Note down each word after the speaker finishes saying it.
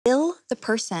the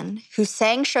person who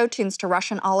sang Showtunes to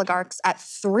Russian oligarchs at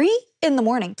 3 in the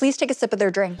morning. Please take a sip of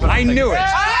their drink. I knew it.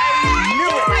 I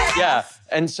knew it. Yeah,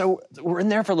 and so we're in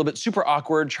there for a little bit, super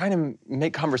awkward, trying to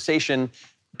make conversation,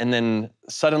 and then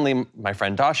suddenly my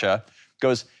friend Dasha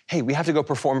goes, hey, we have to go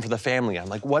perform for the family. I'm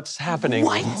like, what's happening?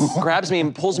 What? Grabs me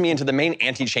and pulls me into the main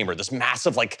antechamber, this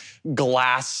massive like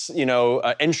glass,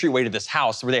 entryway to this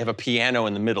house where they have a piano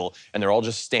in the middle and they're all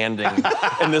just standing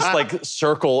in this like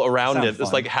circle around it,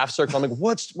 this like half circle. I'm like,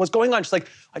 what's going on? She's like,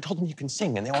 I told them you can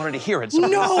sing and they wanted to hear it, so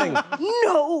I'm gonna sing.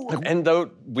 No. And though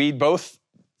we both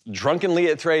drunkenly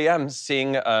at 3 a.m.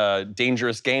 sing a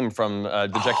Dangerous Game from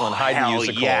the Jekyll and Hyde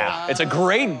musical. Yeah. It's a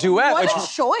great duet. What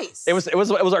a choice. It was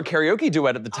our karaoke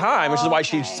duet at the time, which is why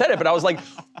she said it, but I was like,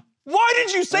 why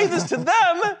did you say this to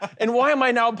them? And why am I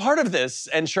now a part of this?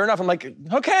 And sure enough, I'm like,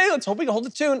 okay, let's hope we can hold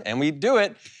the tune. And we do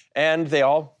it. And they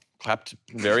all clapped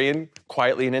very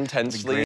quietly and intensely.